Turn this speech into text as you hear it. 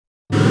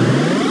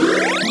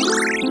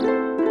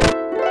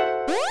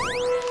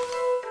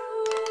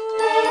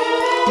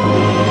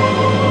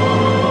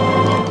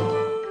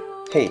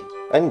Hey,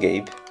 I'm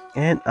Gabe.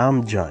 And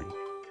I'm Johnny.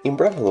 In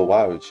Breath of the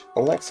Wild,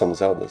 unlike some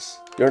Zeldas,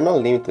 you're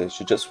not limited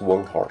to just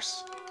one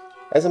horse.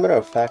 As a matter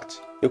of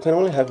fact, you can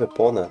only have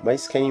Epona by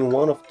scanning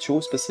one of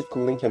two specific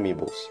Link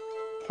amiibos.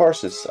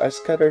 Horses are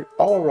scattered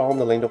all around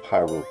the land of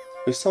Hyrule,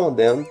 with some of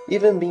them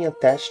even being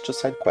attached to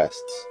side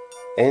quests.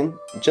 And,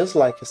 just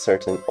like a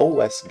certain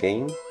OS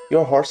game,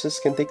 your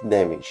horses can take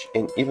damage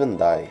and even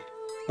die.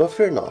 But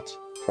fear not,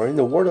 for in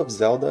the world of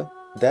Zelda,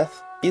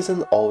 death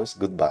isn't always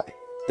goodbye.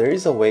 There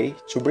is a way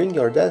to bring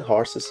your dead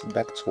horses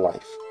back to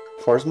life,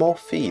 for a small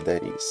fee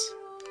that is.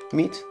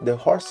 Meet the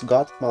Horse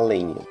God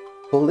Malanya,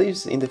 who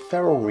lives in the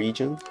Faron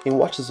region and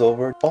watches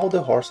over all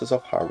the horses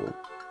of Hyrule.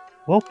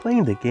 While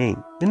playing the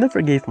game, we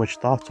never gave much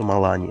thought to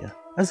Malanya.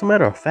 As a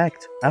matter of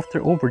fact,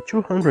 after over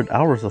 200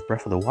 hours of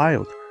Breath of the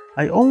Wild,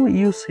 I only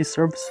use his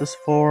services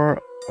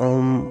for,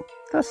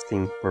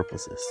 testing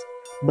purposes.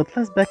 But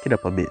let's back it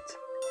up a bit.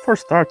 For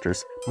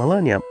starters,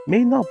 Malanya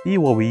may not be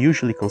what we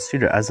usually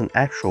consider as an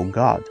actual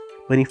god,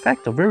 but in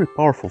fact a very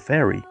powerful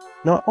fairy.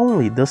 Not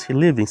only does he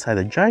live inside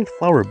a giant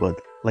flower bud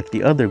like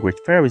the other great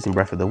fairies in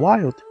Breath of the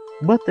Wild,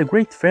 but the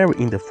great fairy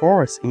in the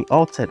forest in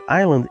Outset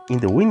Island in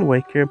the Wind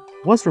Waker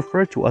was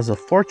referred to as a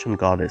fortune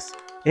goddess,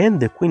 and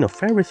the Queen of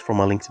Fairies from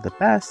A Link to the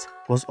Past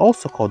was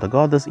also called a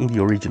goddess in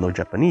the original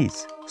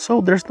Japanese.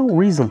 So there's no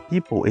reason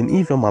people and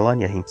even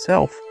Malanya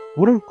himself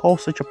wouldn't call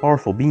such a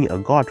powerful being a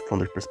god from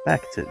their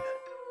perspective.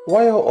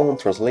 While on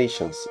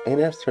translations, and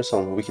after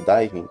some wiki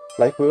diving,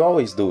 like we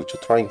always do to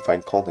try and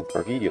find content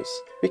for videos,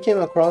 we came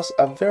across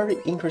a very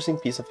interesting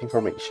piece of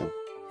information.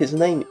 His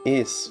name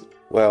is,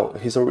 well,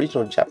 his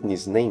original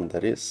Japanese name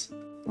that is,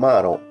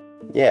 Maron.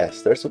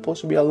 Yes, there's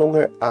supposed to be a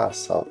longer A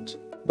sound,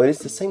 but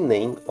it's the same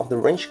name of the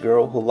ranch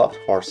girl who loved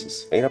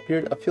horses and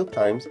appeared a few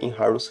times in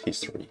Hyrule's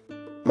history.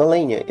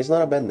 Malanya is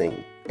not a bad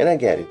name, and I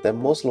get it that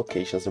most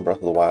locations in Breath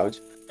of the Wild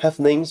have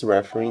names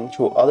referring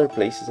to other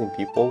places and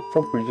people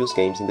from previous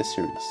games in the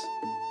series,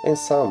 and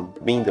some,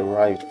 being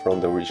derived from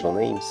the original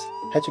names,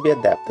 had to be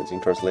adapted in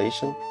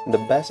translation in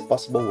the best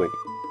possible way,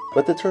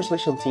 but the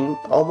translation team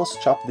almost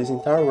chopped this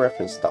entire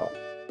reference down.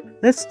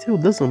 That still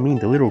doesn't mean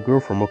the little girl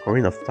from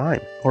Ocarina of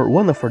Time, or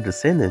one of her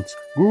descendants,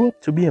 grew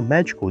up to be a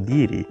magical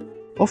deity.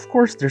 Of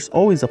course, there's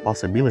always a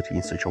possibility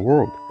in such a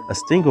world,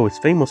 as Tingle is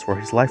famous for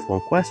his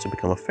lifelong quest to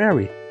become a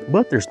fairy,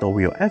 but there's no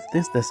real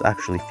evidence that's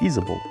actually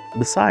feasible.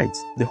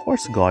 Besides, the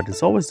horse god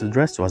is always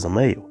addressed to as a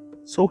male,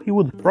 so he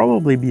would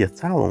probably be a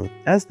Talon,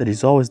 as that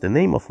is always the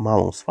name of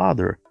Malon's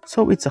father,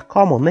 so it's a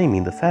common name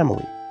in the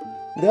family.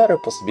 The other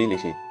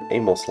possibility,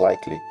 and most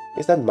likely,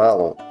 is that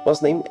Malon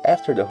was named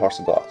after the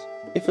horse god.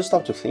 If you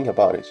stop to think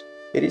about it,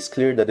 it is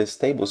clear that the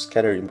stables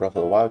scattered in Breath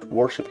of the Wild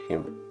worship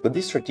him, but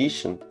this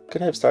tradition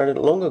could have started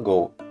long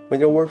ago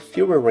when there were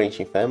fewer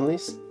ranching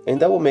families, and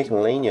that would make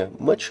Malanya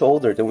much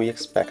older than we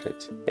expected,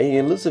 and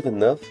elusive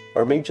enough,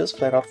 or maybe just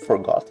flat out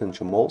forgotten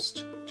to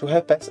most, to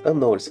have passed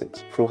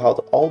unnoticed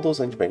throughout all those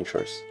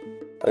adventures.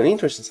 An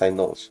interesting side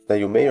note that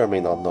you may or may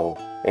not know,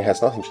 and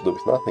has nothing to do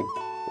with nothing,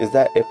 is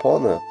that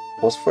Epona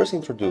was first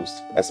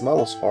introduced as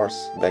Malon's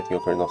horse back in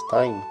Ocarina of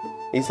Time,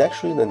 is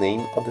actually the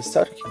name of the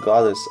Celtic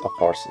goddess of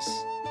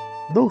horses.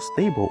 Those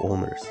stable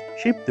owners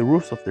shaped the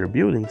roofs of their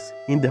buildings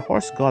in the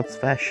horse god's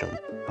fashion.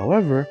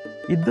 However,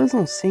 it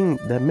doesn't seem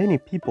that many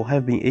people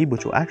have been able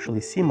to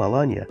actually see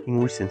Malanya in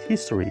recent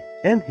history,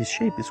 and his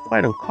shape is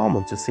quite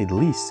uncommon to say the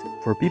least,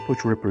 for people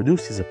to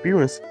reproduce his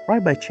appearance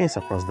right by chance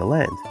across the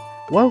land.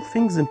 While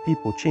things and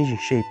people changing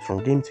shapes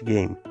from game to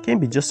game can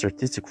be just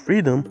artistic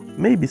freedom,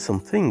 maybe some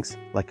things,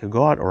 like a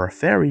god or a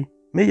fairy,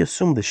 may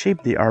assume the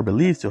shape they are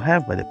believed to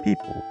have by the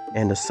people,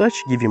 and as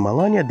such giving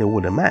Malanya the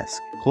wooden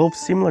mask, clothes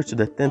similar to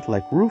the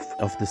tent-like roof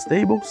of the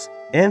stables,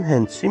 and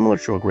hands similar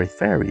to a great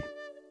fairy.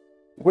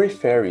 Great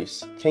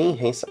fairies can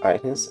enhance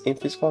items and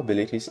physical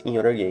abilities in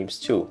other games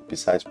too,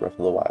 besides Breath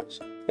of the Wild,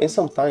 and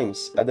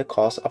sometimes at the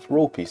cost of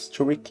rupees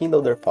to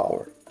rekindle their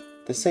power.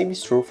 The same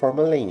is true for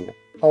Malanya.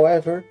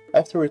 However,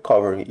 after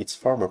recovering its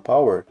former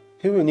power,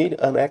 he will need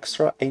an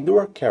extra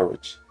Endure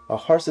carriage, a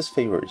horse's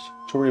favorite,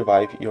 to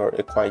revive your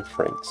equine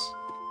friends.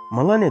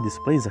 Malanya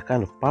displays a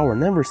kind of power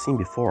never seen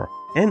before,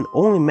 and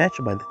only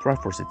matched by the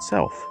Triforce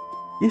itself.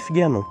 If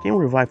Ganon can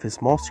revive his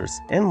monsters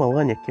and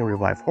Malanya can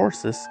revive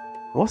horses,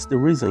 what's the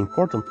reason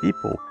important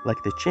people,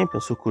 like the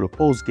champions who could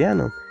oppose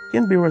Ganon,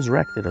 can be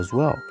resurrected as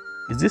well?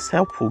 Is this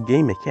helpful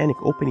game mechanic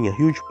opening a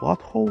huge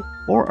plot hole,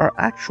 or are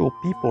actual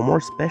people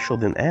more special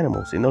than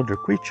animals and other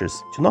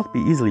creatures to not be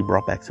easily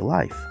brought back to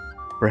life?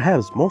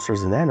 Perhaps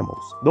monsters and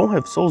animals don't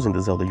have souls in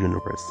the Zelda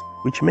universe,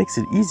 which makes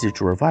it easier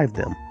to revive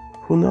them.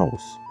 Who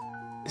knows?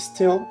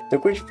 Still, the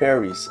great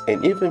fairies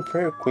and even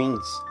fairy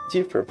queens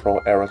differ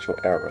from era to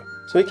era,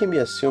 so it can be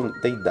assumed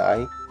they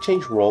die,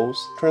 change roles,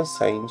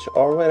 transcend,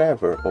 or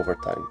whatever over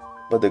time.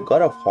 But the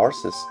god of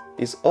horses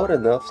is old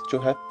enough to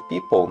have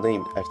people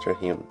named after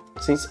him,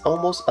 since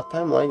almost a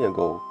timeline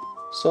ago,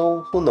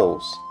 so who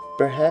knows,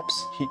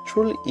 perhaps he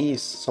truly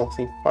is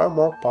something far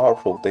more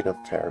powerful than a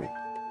fairy.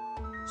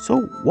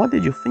 So what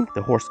did you think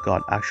the horse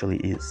god actually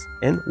is,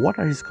 and what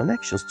are his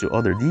connections to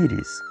other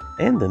deities,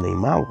 and the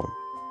name Malon?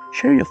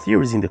 Share your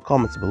theories in the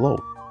comments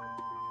below.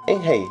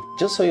 And hey,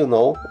 just so you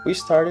know, we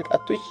started a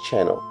Twitch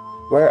channel,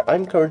 where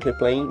I'm currently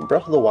playing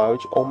Breath of the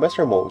Wild on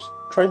Master Mode,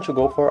 trying to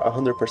go for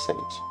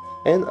 100%.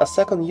 And a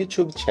second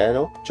YouTube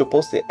channel to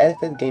post the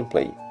edited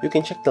gameplay. You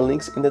can check the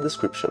links in the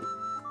description.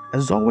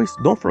 As always,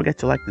 don't forget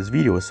to like this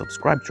video and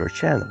subscribe to our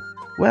channel.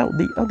 Well,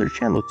 the other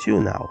channel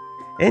too now.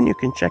 And you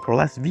can check our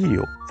last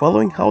video,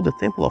 following how the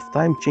Temple of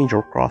Time changed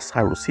across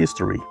Hyrule's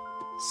history.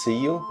 See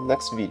you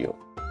next video.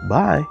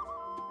 Bye!